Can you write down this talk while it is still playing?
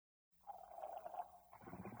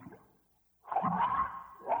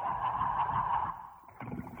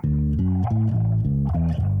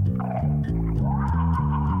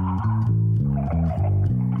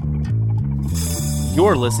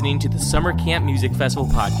You're listening to the Summer Camp Music Festival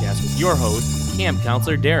podcast with your host, Camp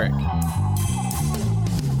Counselor Derek.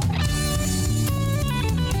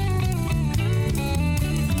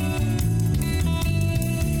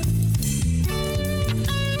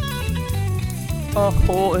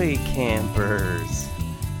 Ahoy, campers!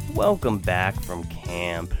 Welcome back from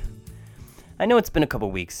camp. I know it's been a couple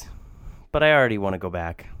weeks, but I already want to go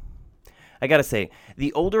back. I gotta say,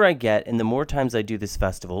 the older I get and the more times I do this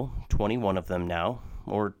festival, 21 of them now,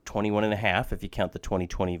 or 21 and a half if you count the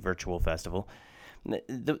 2020 virtual festival,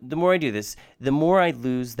 the more I do this, the more I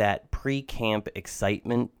lose that pre-camp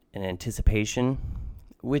excitement and anticipation,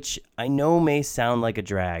 which I know may sound like a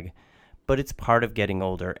drag, but it's part of getting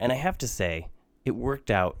older, and I have to say, it worked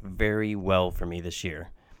out very well for me this year.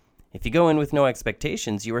 If you go in with no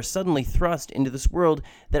expectations, you are suddenly thrust into this world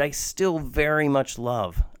that I still very much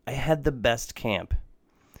love. I had the best camp.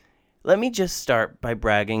 Let me just start by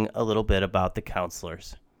bragging a little bit about the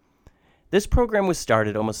counselors. This program was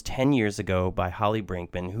started almost 10 years ago by Holly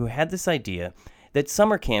Brinkman, who had this idea that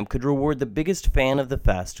summer camp could reward the biggest fan of the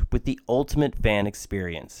fest with the ultimate fan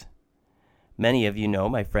experience. Many of you know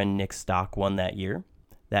my friend Nick Stock won that year.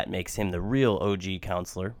 That makes him the real OG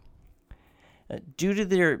counselor. Due to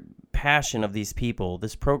their passion of these people,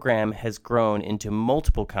 this program has grown into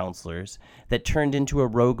multiple counselors that turned into a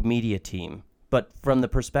rogue media team, but from the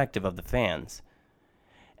perspective of the fans.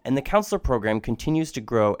 And the counselor program continues to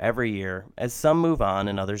grow every year as some move on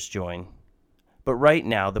and others join. But right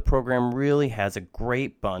now, the program really has a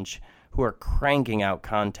great bunch who are cranking out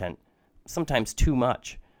content, sometimes too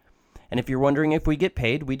much. And if you're wondering if we get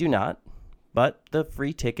paid, we do not. But the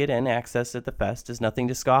free ticket and access at the fest is nothing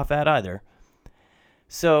to scoff at either.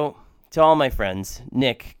 So, to all my friends,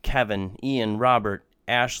 Nick, Kevin, Ian, Robert,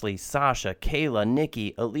 Ashley, Sasha, Kayla,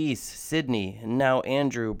 Nikki, Elise, Sydney, and now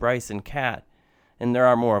Andrew, Bryce, and Kat, and there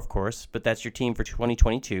are more of course, but that's your team for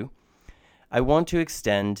 2022, I want to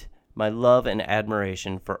extend my love and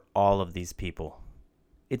admiration for all of these people.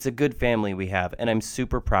 It's a good family we have, and I'm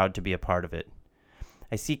super proud to be a part of it.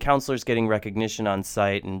 I see counselors getting recognition on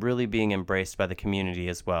site and really being embraced by the community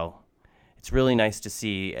as well. It's really nice to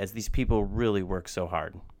see as these people really work so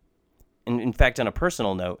hard. And in fact, on a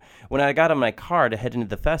personal note, when I got on my car to head into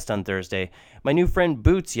the fest on Thursday, my new friend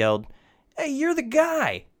Boots yelled, "Hey, you're the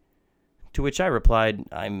guy!" To which I replied,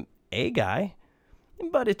 "I'm a guy."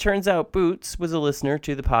 But it turns out Boots was a listener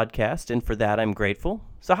to the podcast, and for that I'm grateful.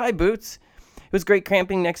 So hi, Boots. It was great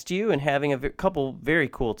camping next to you and having a couple very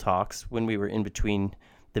cool talks when we were in between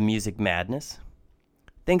the music madness.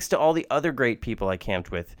 Thanks to all the other great people I camped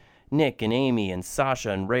with, Nick and Amy and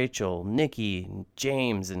Sasha and Rachel, Nikki and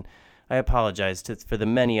James, and I apologize for the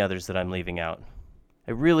many others that I'm leaving out.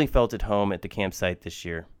 I really felt at home at the campsite this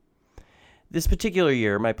year. This particular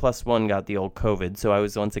year, my plus one got the old COVID, so I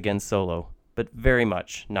was once again solo, but very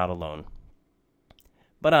much not alone.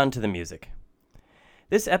 But on to the music.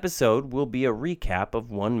 This episode will be a recap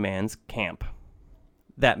of one man's camp.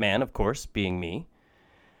 That man, of course, being me.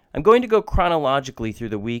 I'm going to go chronologically through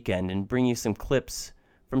the weekend and bring you some clips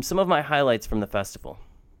from some of my highlights from the festival.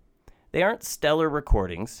 They aren't stellar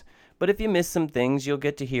recordings, but if you miss some things, you'll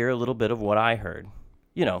get to hear a little bit of what I heard.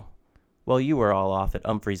 You know, while you were all off at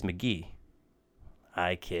Humphreys McGee.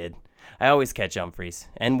 I kid. I always catch Humphreys,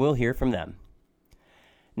 and we'll hear from them.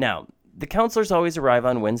 Now, the counselors always arrive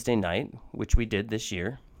on Wednesday night, which we did this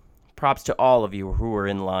year. Props to all of you who were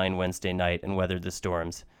in line Wednesday night and weathered the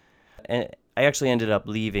storms. And I actually ended up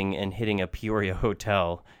leaving and hitting a Peoria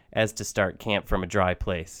hotel as to start camp from a dry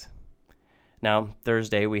place. Now,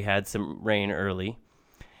 Thursday we had some rain early,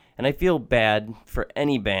 and I feel bad for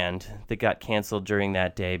any band that got canceled during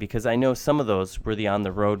that day because I know some of those were the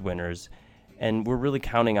on-the-road winners, and we're really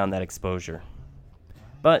counting on that exposure.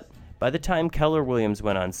 But by the time Keller Williams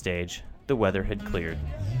went on stage, the weather had cleared.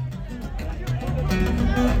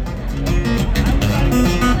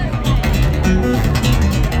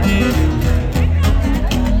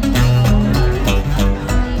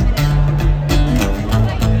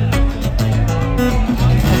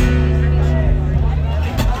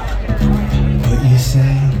 What you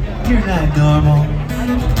say, you're not normal.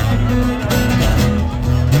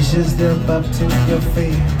 You should step up to your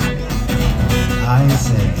feet. I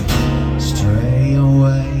say, stray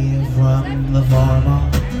away from the formal.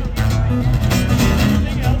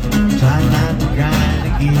 Try not to grind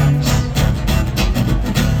the gears,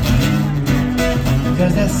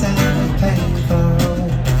 'cause that sound is painful,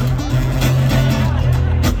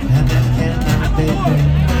 and that cannot be good.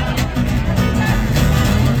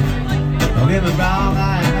 Don't get me wrong, I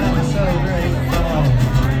am ever so grateful,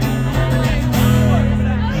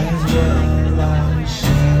 as well I should.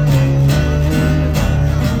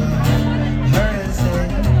 Heard it say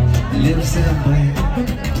live simply,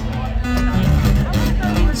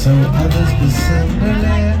 so others will simply.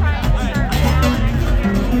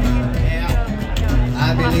 Yeah,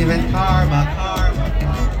 I believe in karma,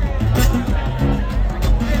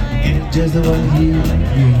 and just what you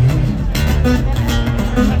create.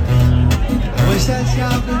 I wish that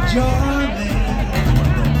y'all could join me.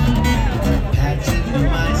 That's into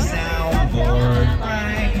my soundboard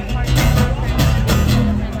brain.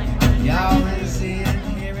 Y'all can see and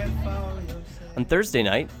hear it for yourself. On Thursday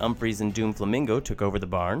night, Humphreys and Doom Flamingo took over the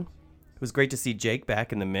barn. It was great to see Jake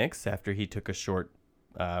back in the mix after he took a short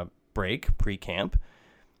break pre-camp.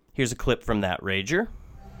 Here's a clip from that Rager.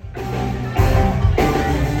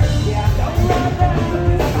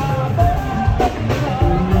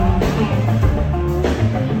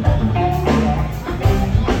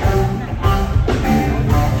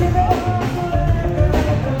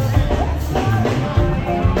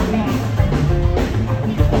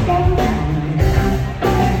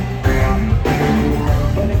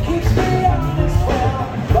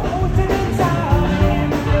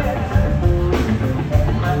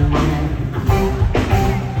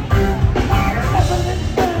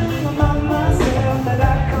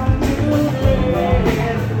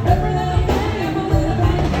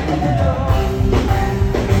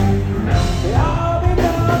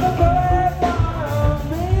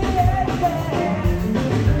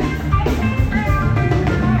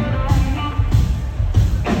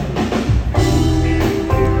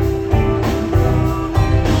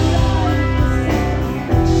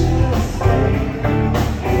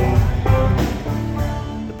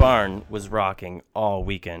 Was rocking all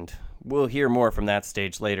weekend. We'll hear more from that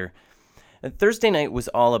stage later. And Thursday night was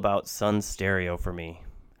all about Sun Stereo for me.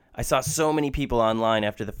 I saw so many people online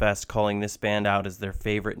after the fest calling this band out as their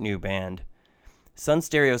favorite new band. Sun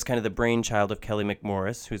Stereo is kind of the brainchild of Kelly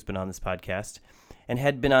McMorris, who's been on this podcast, and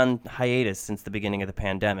had been on hiatus since the beginning of the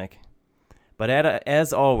pandemic. But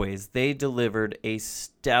as always, they delivered a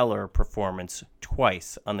stellar performance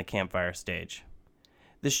twice on the Campfire stage.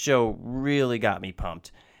 This show really got me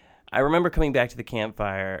pumped. I remember coming back to the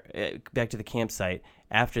campsite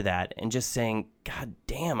after that and just saying, God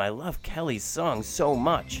damn, I love Kelly's song so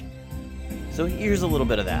much. So here's a little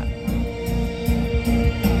bit of that.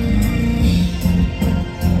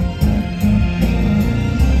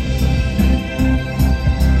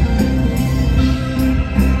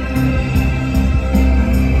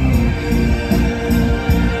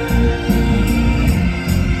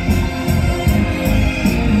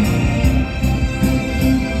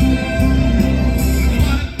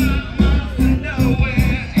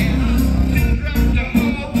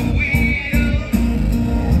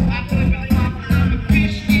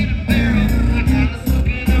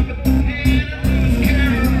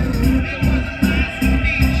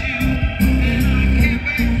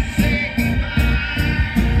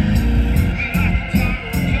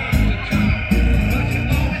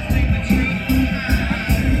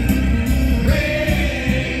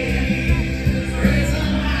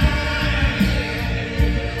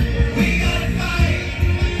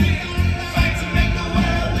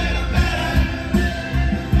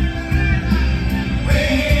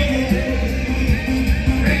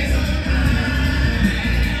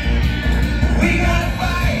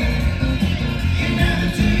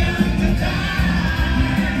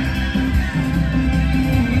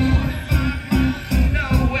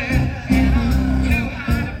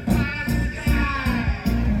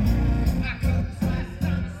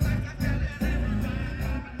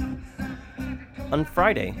 On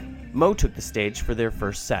Friday, Mo took the stage for their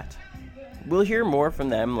first set. We'll hear more from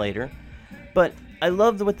them later, but I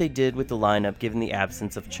loved what they did with the lineup given the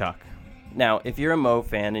absence of Chuck. Now, if you're a Mo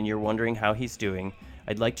fan and you're wondering how he's doing,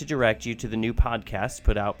 I'd like to direct you to the new podcast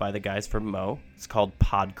put out by the guys from Mo. It's called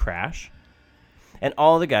Pod Crash. And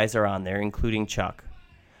all the guys are on there, including Chuck,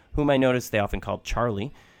 whom I noticed they often called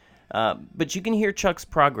Charlie. But you can hear Chuck's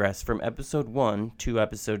progress from episode 1 to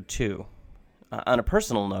episode 2. On a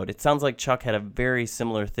personal note, it sounds like Chuck had a very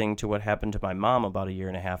similar thing to what happened to my mom about a year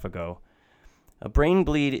and a half ago. A brain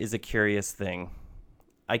bleed is a curious thing.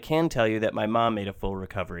 I can tell you that my mom made a full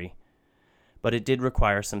recovery, but it did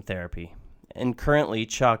require some therapy. And currently,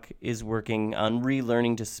 Chuck is working on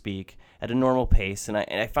relearning to speak at a normal pace, and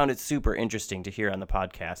I found it super interesting to hear on the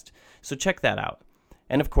podcast. So check that out.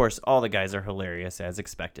 And of course, all the guys are hilarious as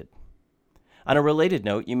expected. On a related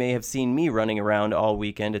note, you may have seen me running around all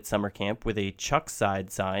weekend at summer camp with a Chuck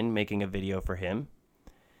Side sign, making a video for him.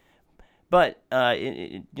 But,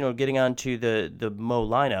 getting on to the Mo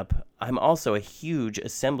lineup, I'm also a huge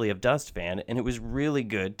Assembly of Dust fan, and it was really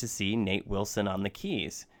good to see Nate Wilson on the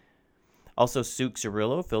keys. Also, Suk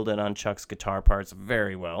Cirillo filled in on Chuck's guitar parts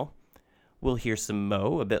very well. We'll hear some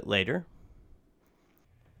Mo a bit later.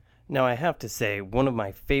 Now, I have to say, one of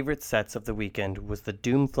my favorite sets of the weekend was the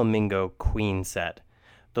Doom Flamingo Queen set.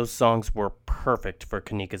 Those songs were perfect for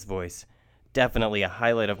Kanika's voice. Definitely a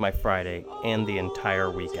highlight of my Friday and the entire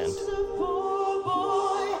weekend.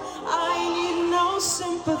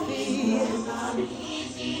 Sympathy.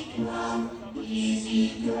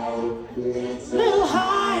 Little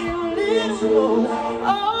higher, little low.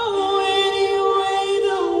 Oh, any way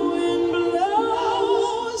the wind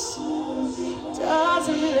blows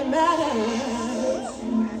doesn't really matter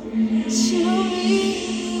to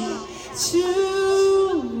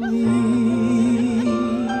me.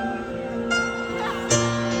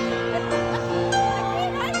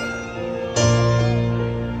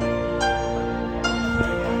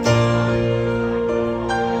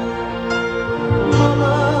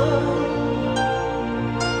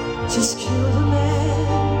 Just killed a man,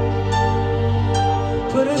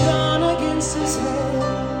 put a gun against his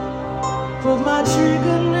head, pulled my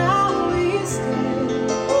trigger, now he's dead.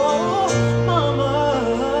 Oh, mama,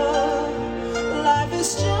 life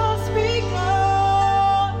has just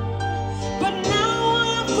begun, but now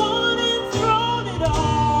I've gone and thrown it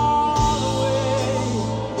all away.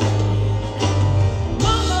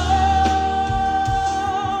 Mama,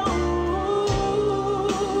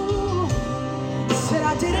 said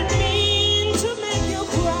I didn't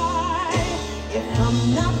I'm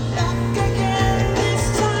not back again this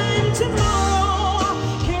time tomorrow.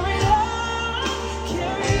 Carry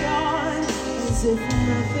on, as if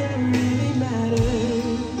nothing really mattered.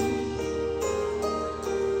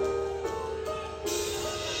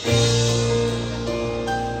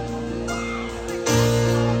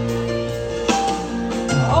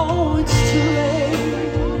 Oh, it's too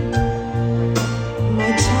late.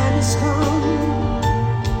 My time has come.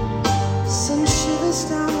 Some shivers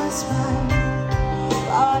down my spine.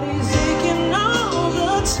 Body's aching all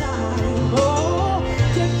the time. Oh,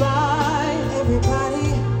 goodbye, everybody.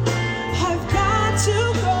 I've got to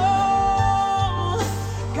go.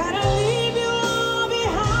 Gotta leave you all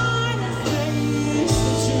behind and face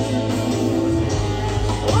the truth.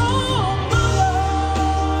 Oh, mother,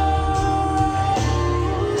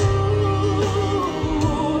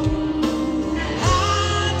 I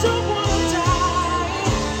don't wanna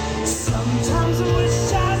die. Sometimes I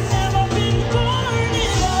wish I'd never been born in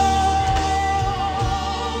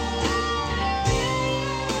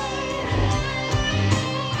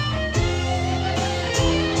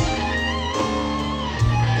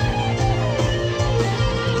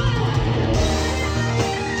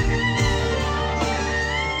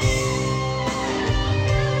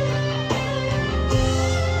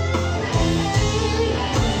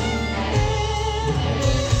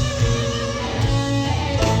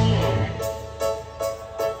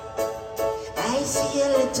I see a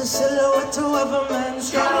little silhouette of a man.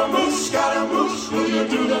 Scaramouche, will you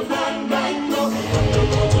do the fandango?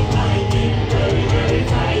 Thunderbolts of lightning, very, very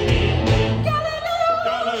frightening.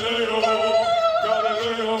 Galileo,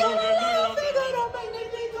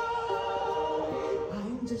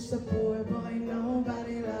 I'm just a poor boy,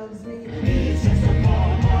 nobody loves me. He's just a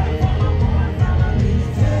poor boy from a poor family.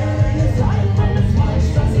 Turn his life from his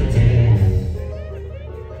monstrosity.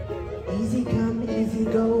 Easy come, easy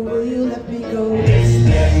go, will you let me go? This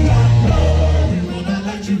day I know, we will not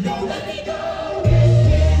let you go. Let me go.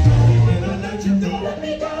 We will not let you go. Let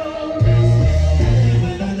me go. We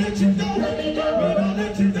will not let you go. Let me go. We will not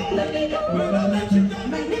let you go. Let me go. We will not let you go.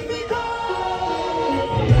 Magnifico.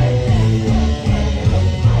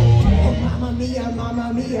 Oh, mamma mia, mamma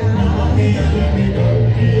mia. Mamma mia, let me go.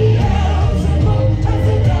 Beelzebub has a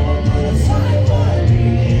devil put aside for me.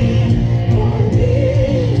 For me.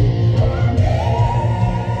 For me.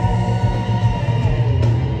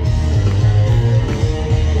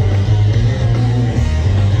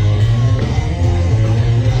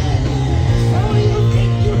 So you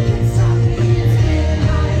think you can stop me? It's been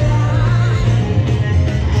my life.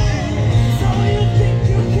 So you think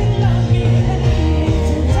you can love me and leave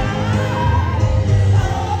to die?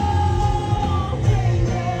 Oh,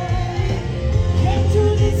 baby, can't do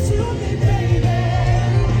this to me, baby.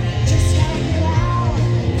 Just gotta get out,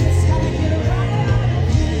 just gotta get right out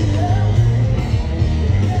of here.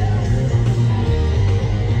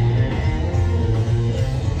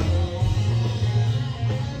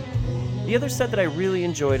 The other set that I really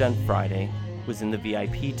enjoyed on Friday was in the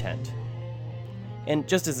VIP tent. And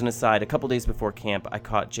just as an aside, a couple days before camp, I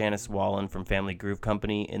caught Janice Wallen from Family Groove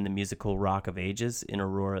Company in the musical Rock of Ages in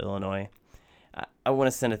Aurora, Illinois. I want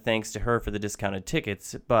to send a thanks to her for the discounted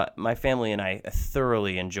tickets, but my family and I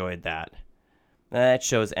thoroughly enjoyed that. That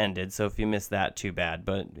show's ended, so if you missed that, too bad,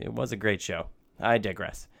 but it was a great show. I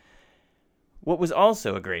digress. What was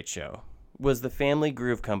also a great show was the Family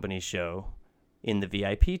Groove Company show in the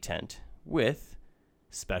VIP tent with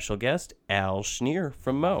special guest Al Schneer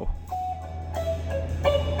from Mo.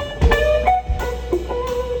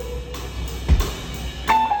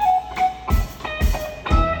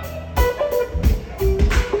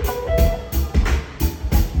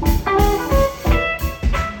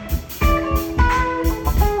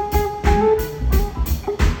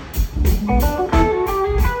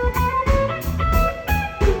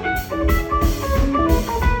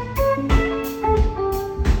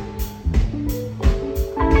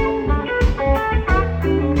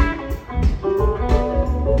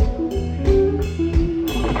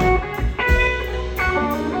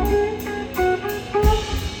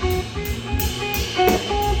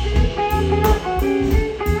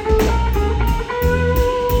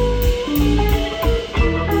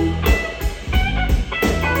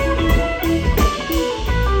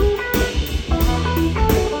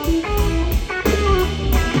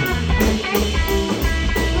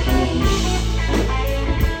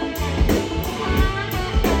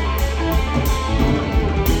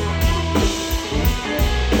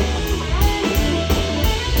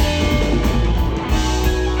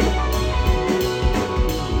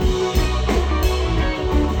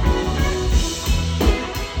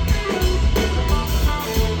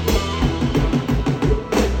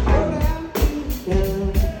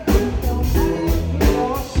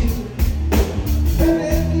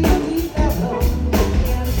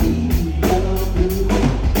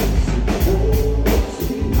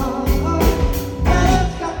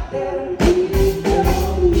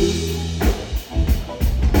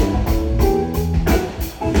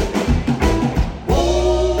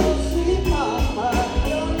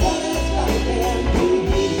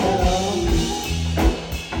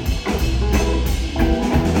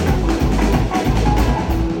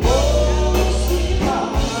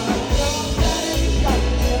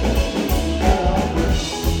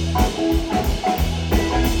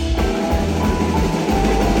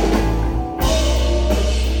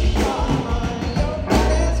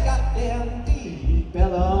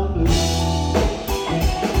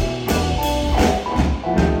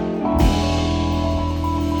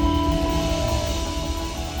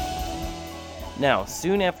 Now,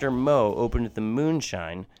 soon after Mo opened at the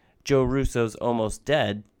Moonshine, Joe Russo's Almost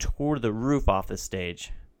Dead tore the roof off the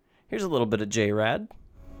stage. Here's a little bit of J-Rad.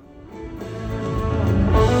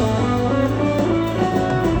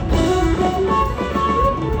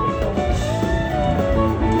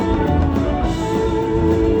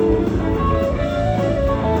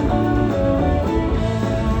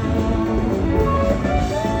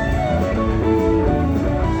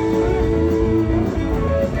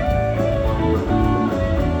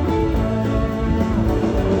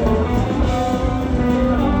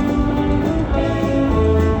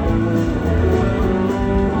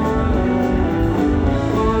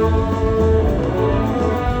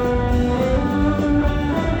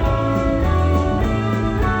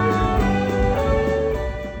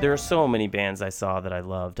 There are so many bands I saw that I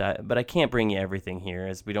loved, but I can't bring you everything here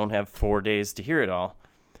as we don't have 4 days to hear it all.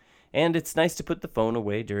 And it's nice to put the phone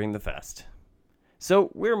away during the fest.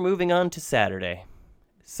 So we're moving on to Saturday.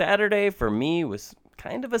 Saturday for me was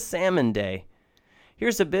kind of a salmon day.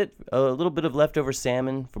 Here's a little bit of leftover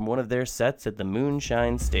salmon from one of their sets at the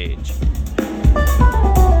Moonshine stage.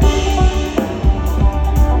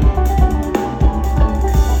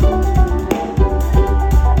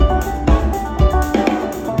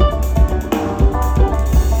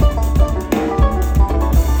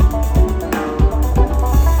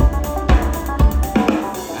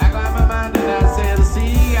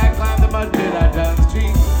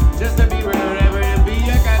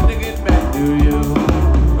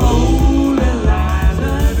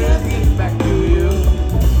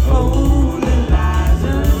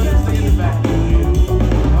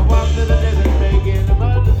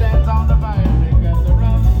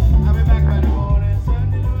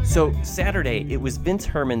 So Saturday, it was Vince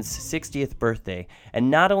Herman's 60th birthday,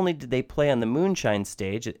 and not only did they play on the Moonshine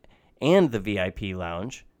stage and the VIP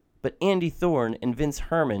lounge, but Andy Thorne and Vince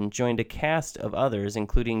Herman joined a cast of others,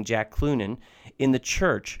 including Jack Clunan, in the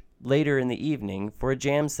church later in the evening for a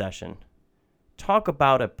jam session. Talk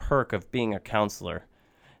about a perk of being a counselor.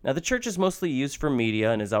 Now, the church is mostly used for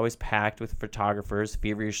media and is always packed with photographers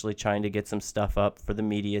feverishly trying to get some stuff up for the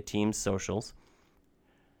media team's socials.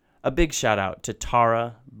 A big shout out to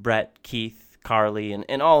Tara, Brett, Keith, Carly,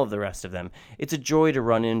 and all of the rest of them. It's a joy to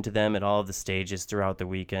run into them at all of the stages throughout the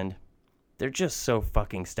weekend. They're just so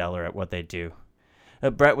fucking stellar at what they do.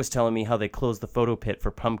 Brett was telling me how they closed the photo pit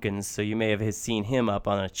for Pumpkins, so you may have seen him up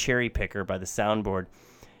on a cherry picker by the soundboard.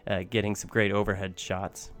 getting some great overhead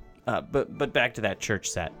shots. But back to that church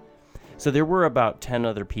set. So there were about 10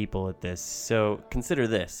 other people at this, so consider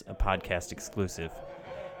this a podcast exclusive.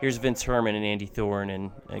 Here's Vince Herman and Andy Thorne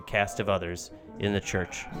and a cast of others in the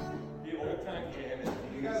church.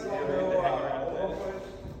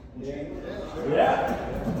 Yeah.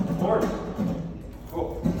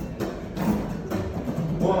 Cool.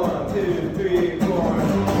 1, 2, 3, 4.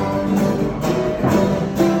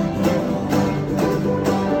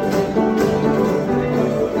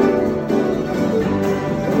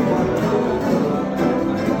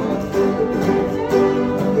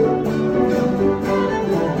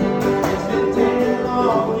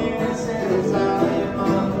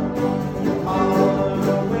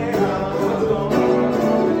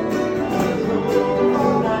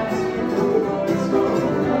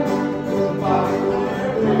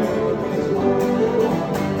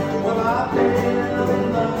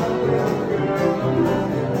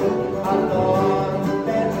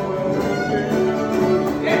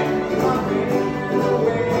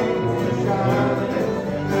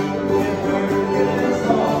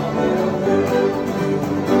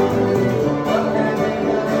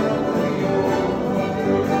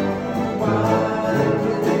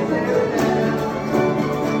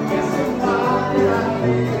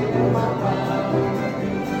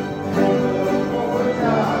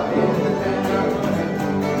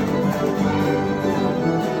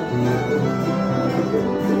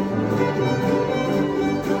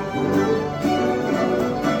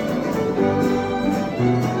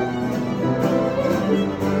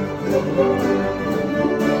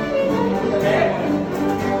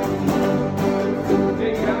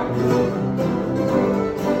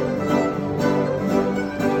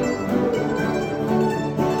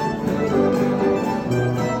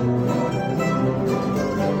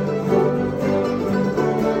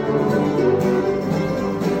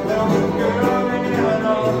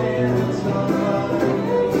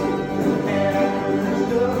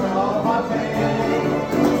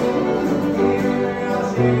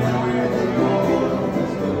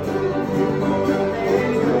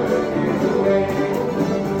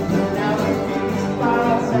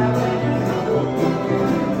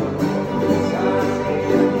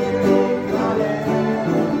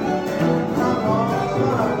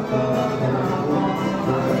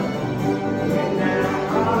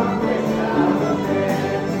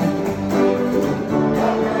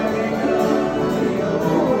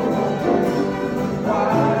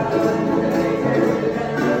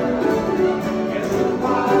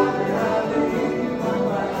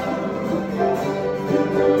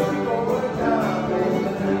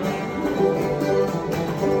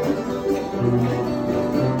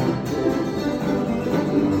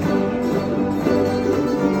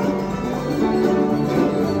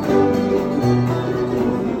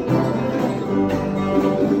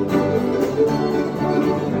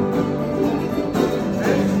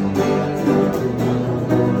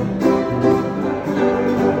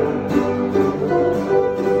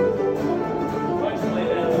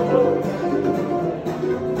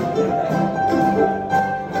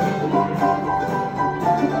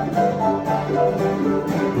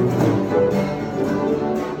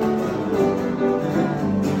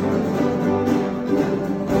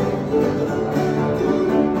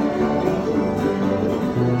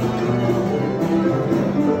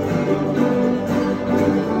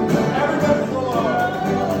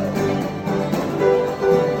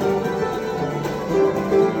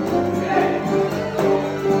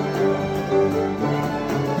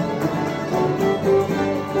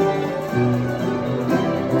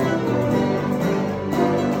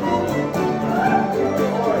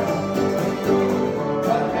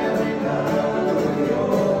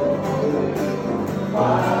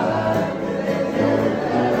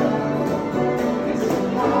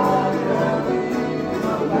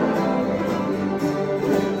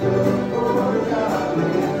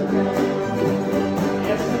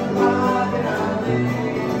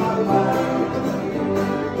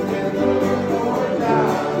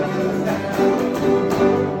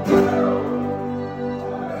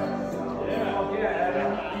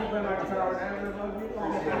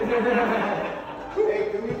 Hey,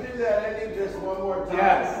 can we do that ending just one more time?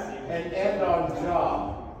 Yes. And end on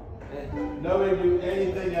job. Nobody do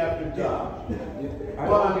anything after job. I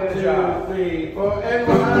don't get a job. 1, 2, 3, 4, and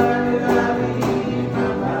why did I leave my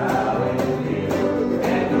power with you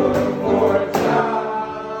and look for a job?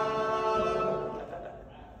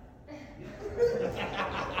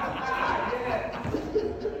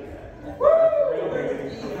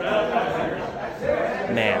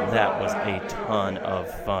 Man, that was a ton of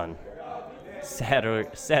fun.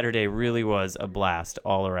 Saturday really was a blast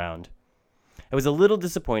all around. I was a little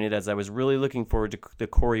disappointed as I was really looking forward to the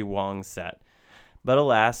Corey Wong set. But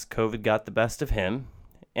alas, COVID got the best of him.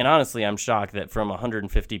 And honestly, I'm shocked that from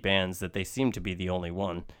 150 bands that they seem to be the only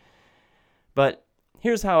one. But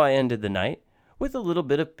here's how I ended the night, with a little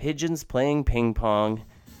bit of pigeons playing ping pong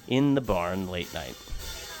in the barn late night.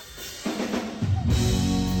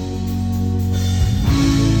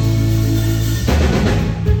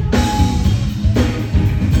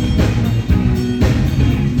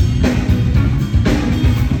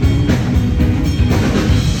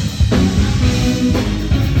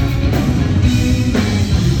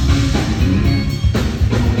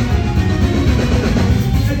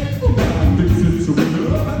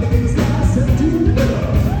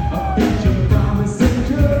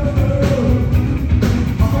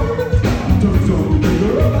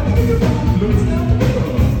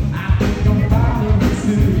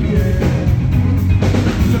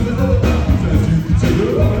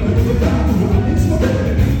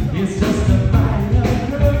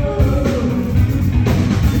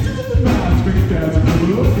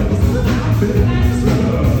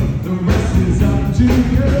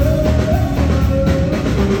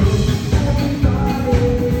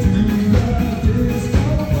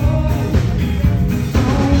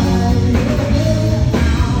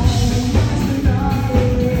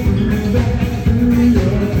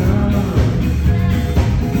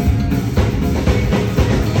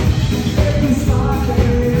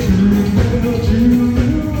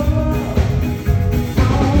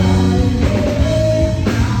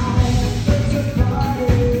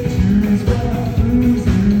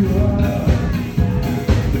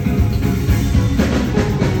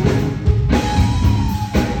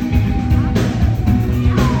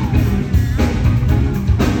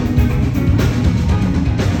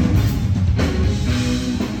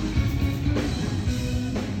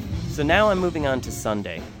 So now I'm moving on to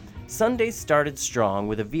Sunday. Sunday started strong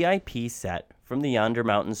with a VIP set from the Yonder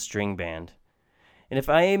Mountain String Band. And if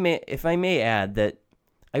I may add that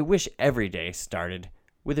I wish every day started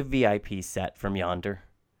with a VIP set from Yonder.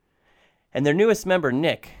 And their newest member,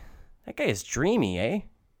 Nick, that guy is dreamy, eh?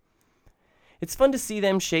 It's fun to see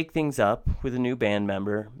them shake things up with a new band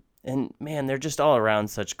member. And man, they're just all around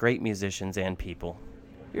such great musicians and people.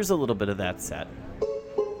 Here's a little bit of that set.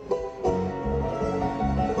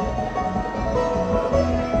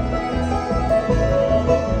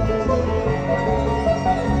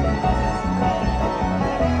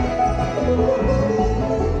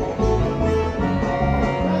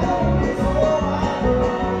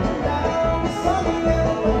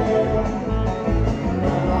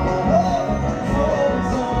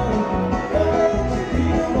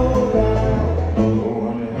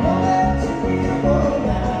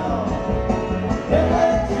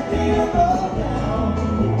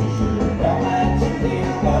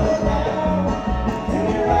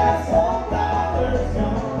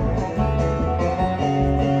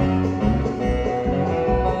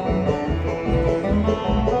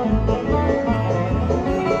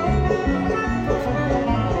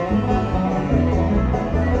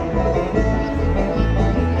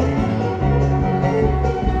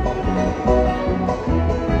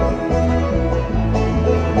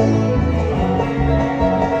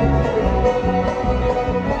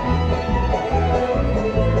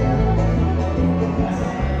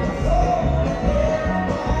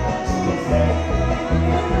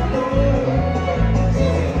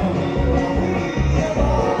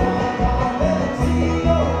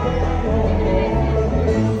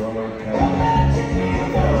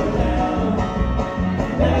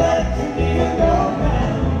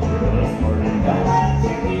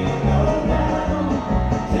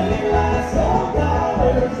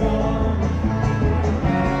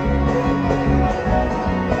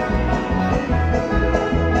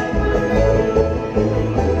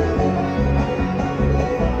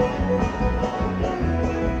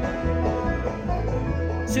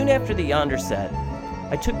 Soon after the Yonder set,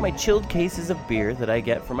 I took my chilled cases of beer that I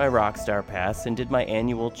get for my Rockstar Pass and did my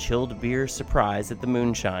annual chilled beer surprise at the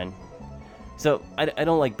Moonshine. So, I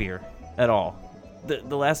don't like beer at all.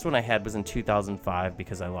 The last one I had was in 2005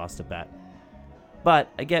 because I lost a bet. But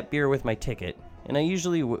I get beer with my ticket, and I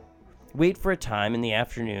usually wait for a time in the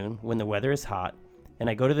afternoon when the weather is hot, and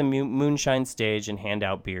I go to the Moonshine stage and hand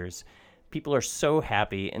out beers. People are so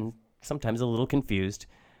happy and sometimes a little confused,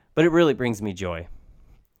 but it really brings me joy.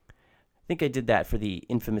 I think I did that for the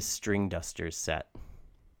infamous String Dusters set.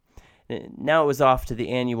 Now it was off to the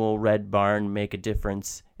annual Red Barn Make a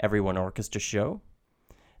Difference Everyone Orchestra show.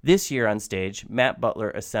 This year on stage, Matt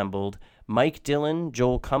Butler assembled Mike Dillon,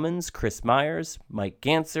 Joel Cummins, Chris Myers, Mike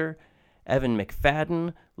Ganser, Evan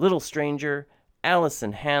McFadden, Little Stranger,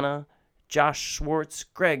 Allison Hanna, Josh Schwartz,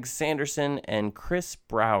 Greg Sanderson, and Chris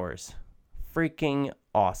Browers. Freaking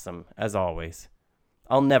awesome, as always.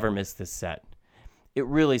 I'll never miss this set. It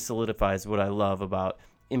really solidifies what I love about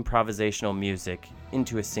improvisational music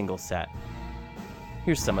into a single set.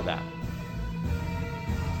 Here's some of that.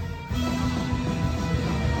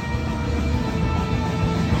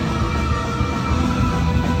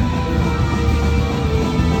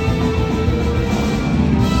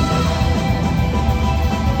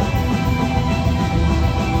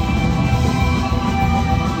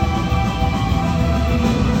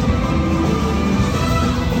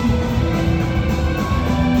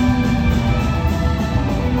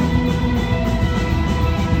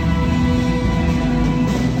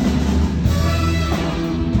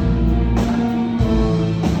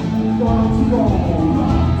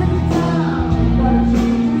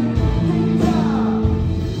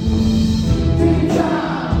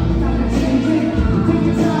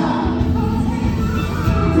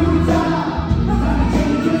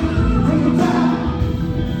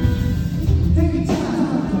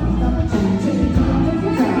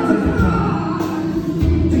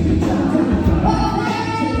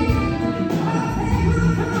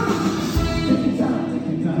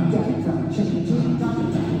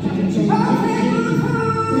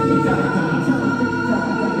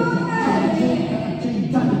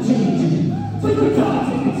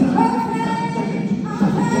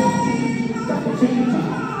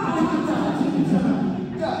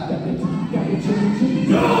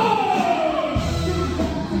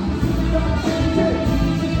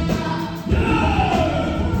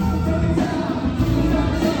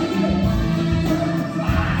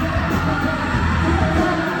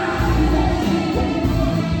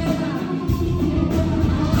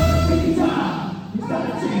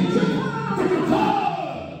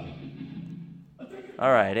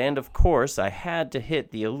 Alright, and of course, I had to hit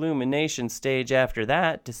the Illumination stage after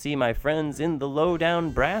that to see my friends in the Lowdown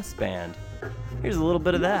Brass Band. Here's a little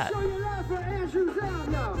bit of that. Show your love for Andrews out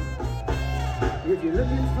now. If you're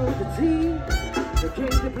looking for the team that came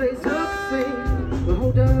to play something, but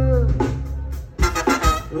hold up,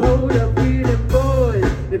 freedom boys.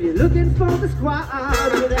 If you're looking for the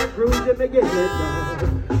squad with that groove to make it hit,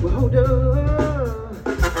 well, hold up,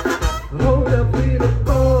 freedom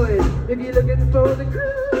boys. If you're looking for the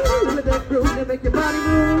crew with that groove to make your body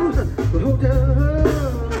move, well, hold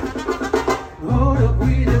up,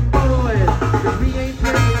 freedom boys. 'Cause we ain't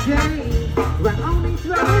playing games, we're only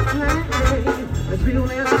throwing flames. As we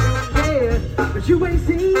don't have to care, but you ain't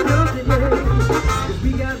seen nothing yet. 'Cause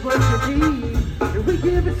we got what you need, and we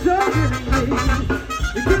give it so you need.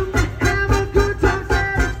 You come to have a good time,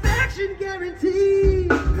 satisfaction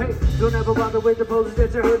guaranteed. Hey, don't ever bother with the poses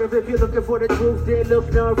that you heard of. If you're looking for the truth, then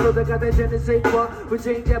look no further. Got that gender say what, which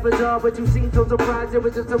ain't that bizarre. But you seem so surprised, it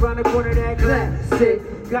was just around the corner, that classic.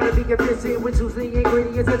 Gotta be convincing when choosing the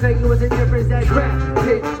ingredients. I tell you what's the difference, that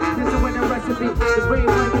rapid. This is when the recipe is way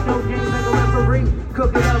playing no games like a referee.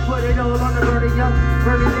 Cook it up, put it all on the burning up.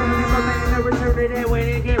 Burn it down, and remain and return it in when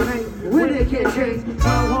it get rain. When it get changed,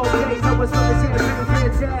 whole days, I was fucking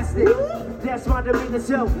champagne, fantastic. That's why to mean the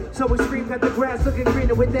show. So we scream at the grass, looking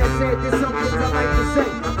greener. With that said, there's some things I like to say.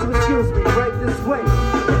 So excuse me, right this way.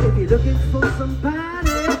 If you're looking for somebody,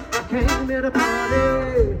 I came here to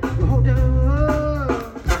party. Well, hold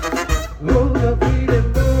up,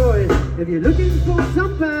 freedom boys. If you're looking for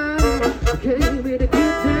somebody, I came here to get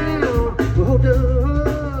down. Well, hold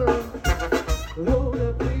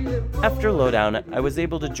up, freedom boys. After Lowdown, I was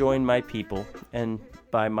able to join my people, and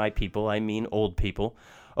by my people I mean old people,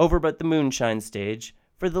 over at the Moonshine stage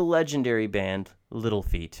for the legendary band Little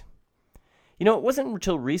Feat. You know, it wasn't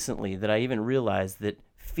until recently that I even realized that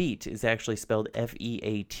feet is actually spelled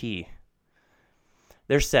F-E-A-T.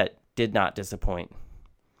 Their set did not disappoint.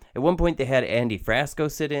 At one point they had Andy Frasco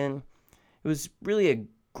sit in. It was really a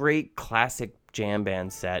great classic jam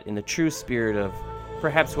band set in the true spirit of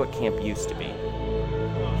perhaps what camp used to be.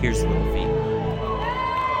 Here's Little Feat.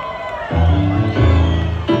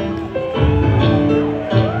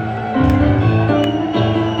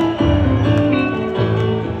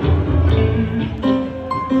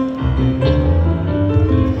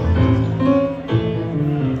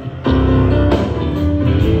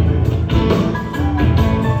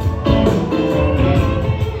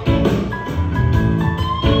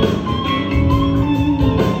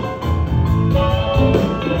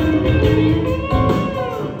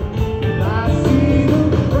 Bye.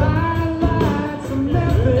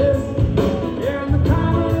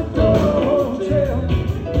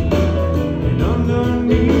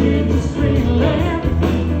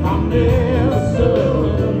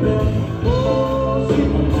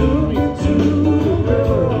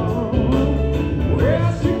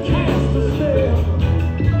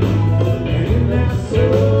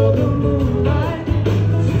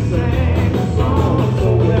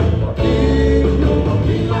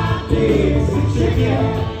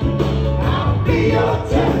 a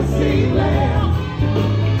Tennessee land,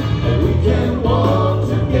 and we can walk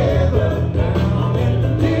together down in the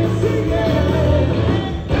Dixieland,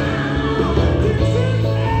 down the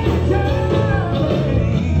Dixieland Valley.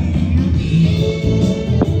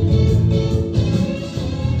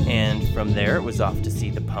 And from there, it was off to see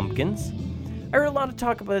the Pumpkins. I heard a lot of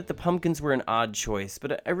talk about it. The Pumpkins were an odd choice,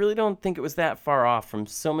 but I really don't think it was that far off from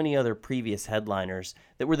so many other previous headliners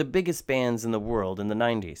that were the biggest bands in the world in the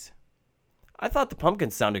 90s. I thought the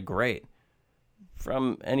Pumpkins sounded great.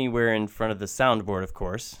 From anywhere in front of the soundboard, of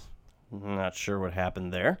course. I'm not sure what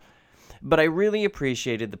happened there. But I really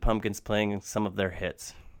appreciated the Pumpkins playing some of their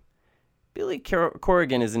hits. Billy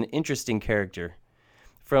Corrigan is an interesting character.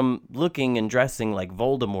 From looking and dressing like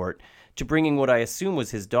Voldemort, to bringing what I assume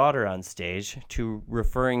was his daughter on stage, to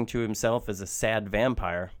referring to himself as a sad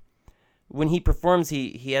vampire. When he performs,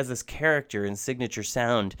 he has this character and signature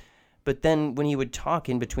sound, but then when he would talk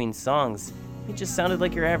in between songs, he just sounded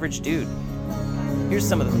like your average dude. Here's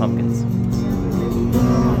some of the Pumpkins.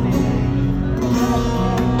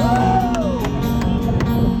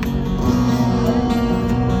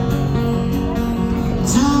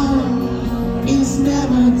 Time is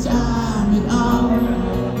never time at all.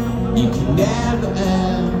 You can never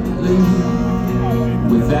ever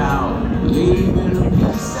leave without leaving a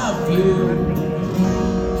piece of you.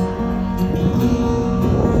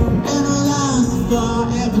 And our lives will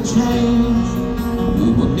forever change. We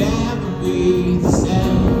will never be the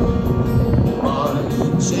same. Or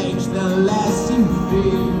you change the last you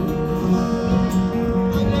feel.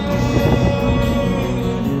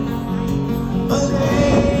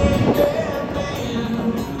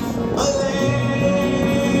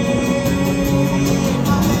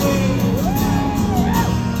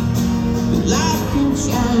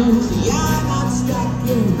 You're not stuck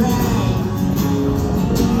in pain.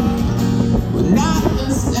 We're not the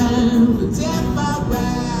same, but different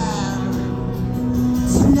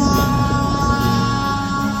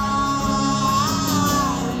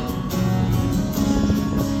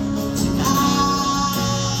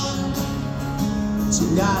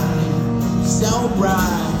tonight, so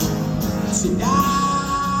bright tonight.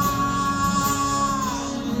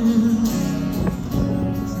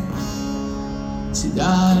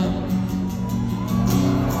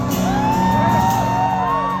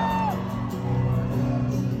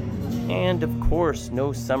 And of course,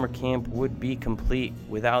 no summer camp would be complete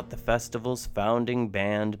without the festival's founding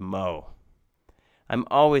band, Mo. I'm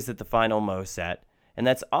always at the final Mo set, and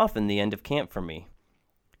that's often the end of camp for me.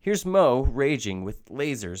 Here's Mo raging with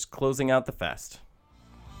lasers closing out the fest.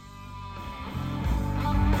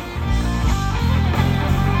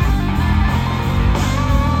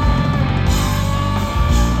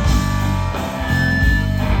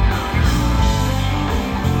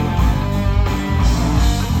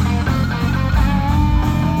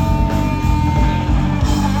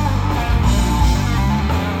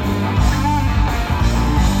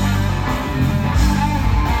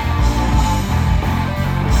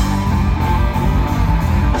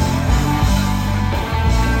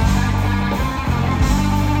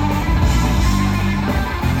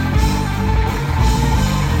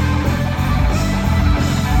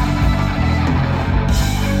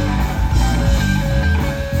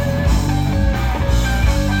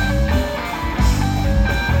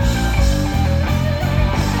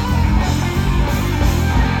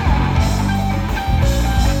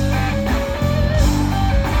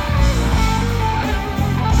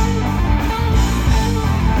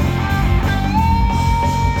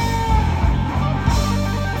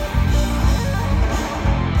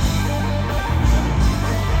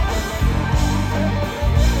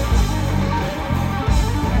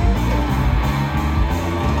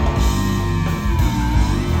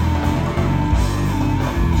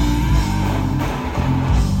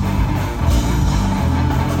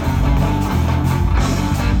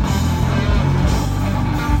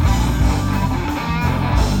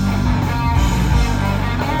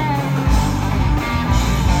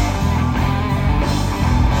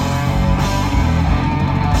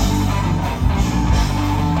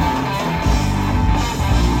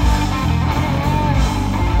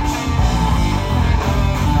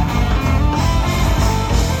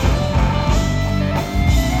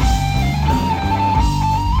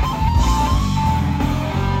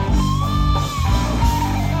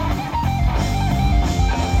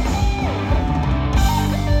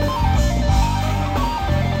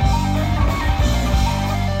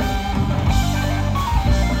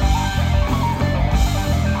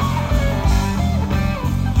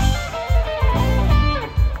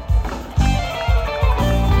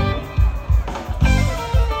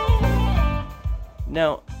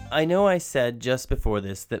 I know I said just before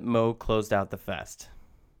this that Mo closed out the fest,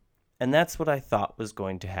 and that's what I thought was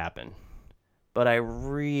going to happen. But I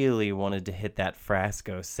really wanted to hit that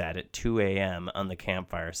Frasco set at 2 a.m. on the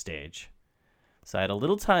campfire stage. So I had a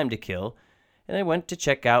little time to kill, and I went to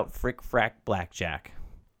check out Frick Frack Blackjack.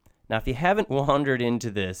 Now, if you haven't wandered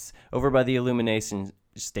into this over by the Illumination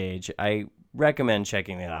stage, I recommend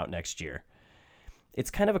checking it out next year.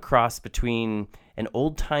 It's kind of a cross between an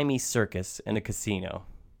old-timey circus and a casino.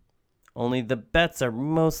 Only the bets are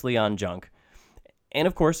mostly on junk. And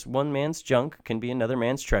of course, one man's junk can be another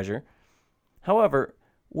man's treasure. However,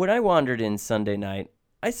 when I wandered in Sunday night,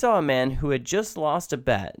 I saw a man who had just lost a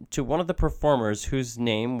bet to one of the performers whose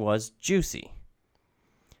name was Juicy.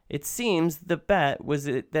 It seems the bet was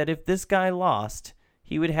that if this guy lost,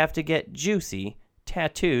 he would have to get Juicy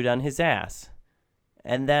tattooed on his ass.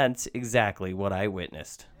 And that's exactly what I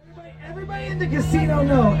witnessed. Everybody in the casino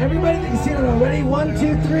know. Everybody in the casino know. Ready? 1,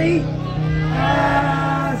 2, 3.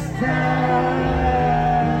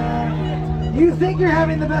 You think you're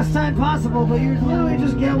having the best time possible, but you're literally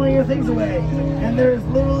just gambling your things away. And there's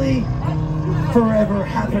literally forever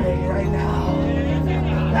happening right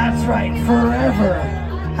now. That's right, forever.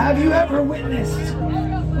 Have you ever witnessed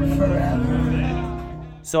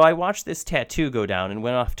forever? So I watched this tattoo go down and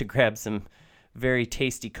went off to grab some very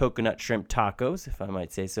tasty coconut shrimp tacos, if I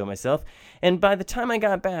might say so myself. And by the time I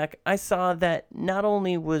got back, I saw that not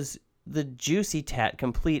only was the Juicy tat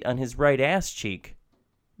complete on his right ass cheek,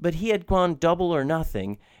 but he had gone double or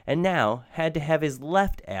nothing and now had to have his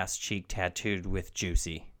left ass cheek tattooed with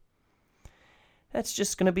Juicy. That's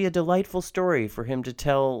just going to be a delightful story for him to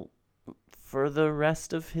tell for the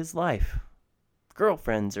rest of his life.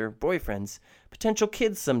 Girlfriends or boyfriends, potential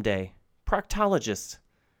kids someday, proctologists.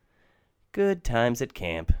 Good times at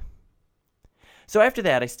camp. So after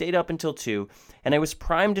that, I stayed up until 2, and I was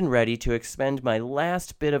primed and ready to expend my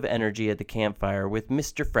last bit of energy at the campfire with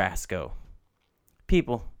Mr. Frasco.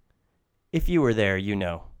 People, if you were there, you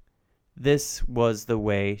know. This was the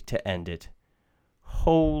way to end it.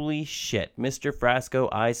 Holy shit, Mr. Frasco,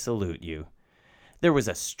 I salute you. There was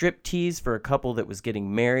a striptease for a couple that was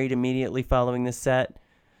getting married immediately following the set.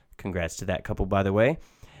 Congrats to that couple, by the way.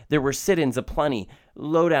 There were sit-ins aplenty,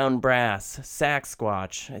 lowdown brass,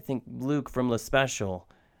 Saxsquatch, I think Luke from La Special.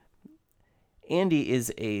 Andy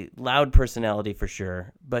is a loud personality for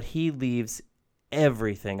sure, but he leaves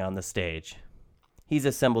everything on the stage. He's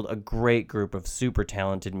assembled a great group of super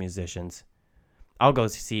talented musicians. I'll go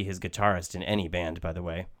see his guitarist in any band, by the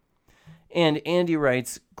way. And Andy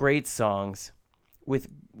writes great songs with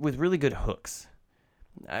really good hooks.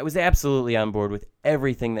 I was absolutely on board with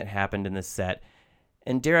everything that happened in this set,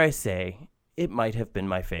 and dare I say, it might have been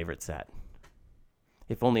my favorite set.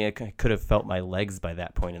 If only I could have felt my legs by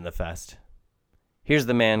that point in the fest. Here's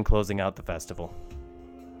the man closing out the festival.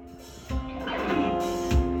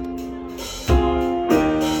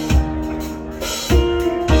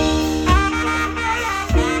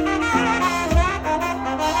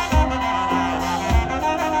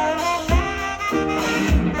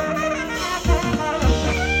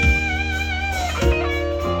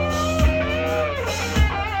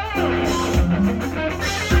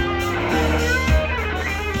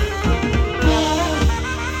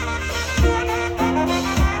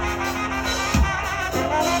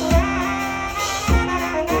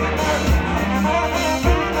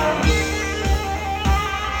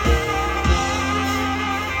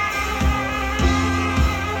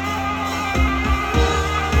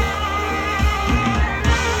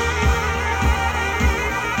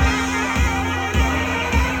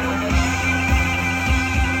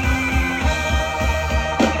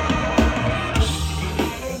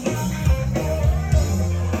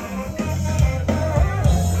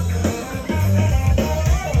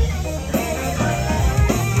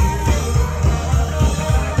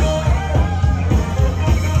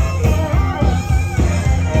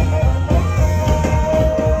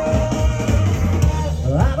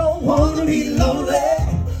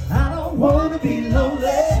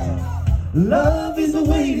 Love is a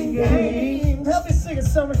waiting game. Help me sing a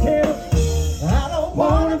summer camp. I don't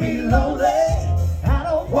wanna be lonely. I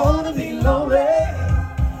don't wanna be lonely.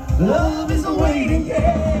 Love is a waiting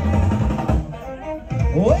game.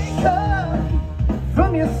 Wake up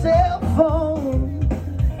from your cell phone.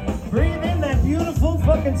 Breathe in that beautiful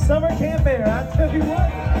fucking summer camp air. I tell you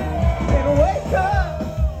what. And wake up,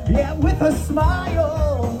 yeah, with a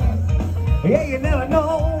smile. Yeah, you never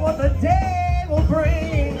know what the day will bring.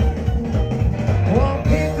 We'll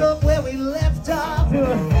pick up where we left off,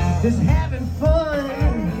 just having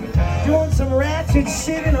fun, doing some ratchet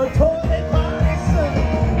shit in our toilet box.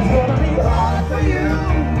 It's gonna be hard for you,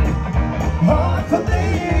 hard for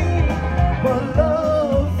me.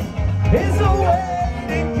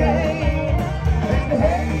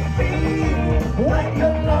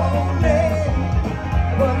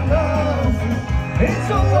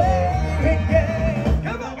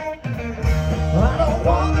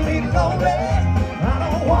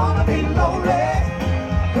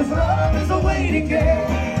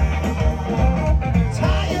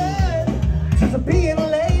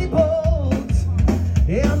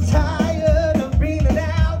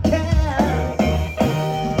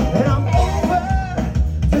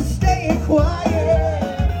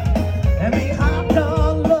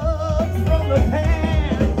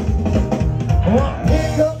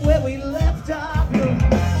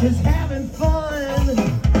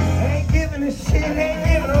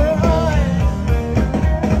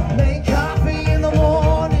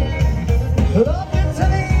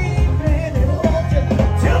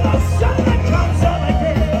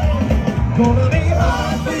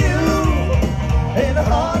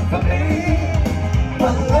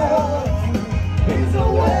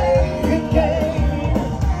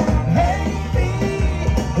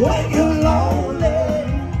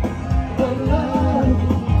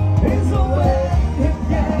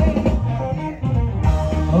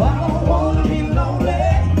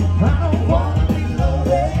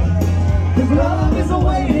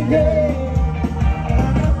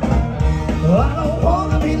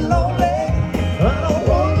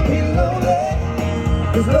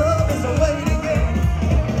 love is a waiting game.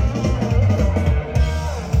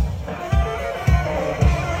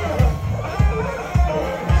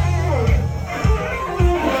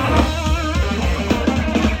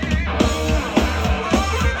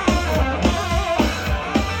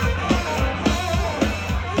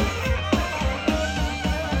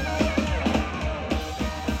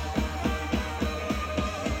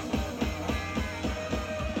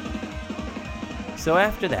 So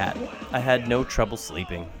after that, I had no trouble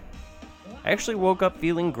sleeping. I actually woke up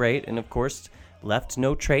feeling great and, of course, left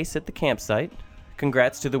no trace at the campsite.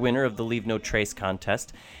 Congrats to the winner of the Leave No Trace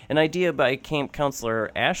contest, an idea by camp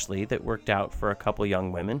counselor Ashley that worked out for a couple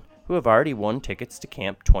young women who have already won tickets to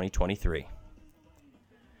Camp 2023.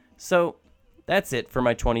 So, that's it for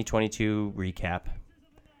my 2022 recap.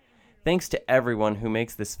 Thanks to everyone who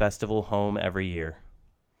makes this festival home every year.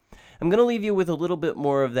 I'm going to leave you with a little bit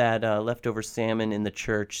more of that leftover salmon in the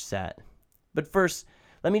church set. But first,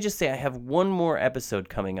 let me just say I have one more episode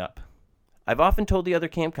coming up. I've often told the other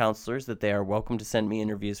camp counselors that they are welcome to send me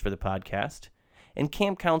interviews for the podcast, and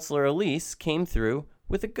camp counselor Elise came through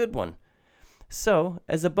with a good one. So,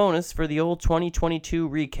 as a bonus for the old 2022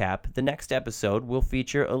 recap, the next episode will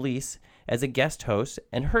feature Elise as a guest host,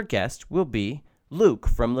 and her guest will be Luke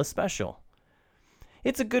from The Special.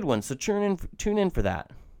 It's a good one, so tune in for that.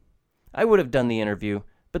 I would have done the interview,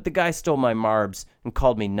 but the guy stole my marbs and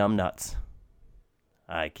called me numbnuts.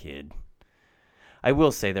 I kid. I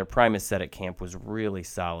will say their Primus set at camp was really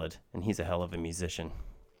solid, and he's a hell of a musician.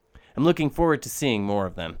 I'm looking forward to seeing more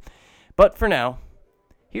of them. But for now,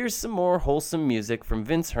 here's some more wholesome music from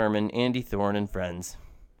Vince Herman, Andy Thorne, and friends.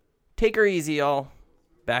 Take her easy, y'all.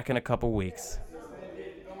 Back in a couple weeks.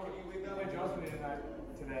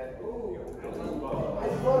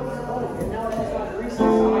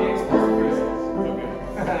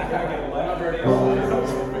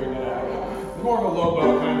 More of a low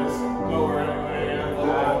bow kind of lower anyway.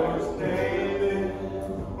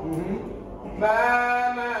 Yeah.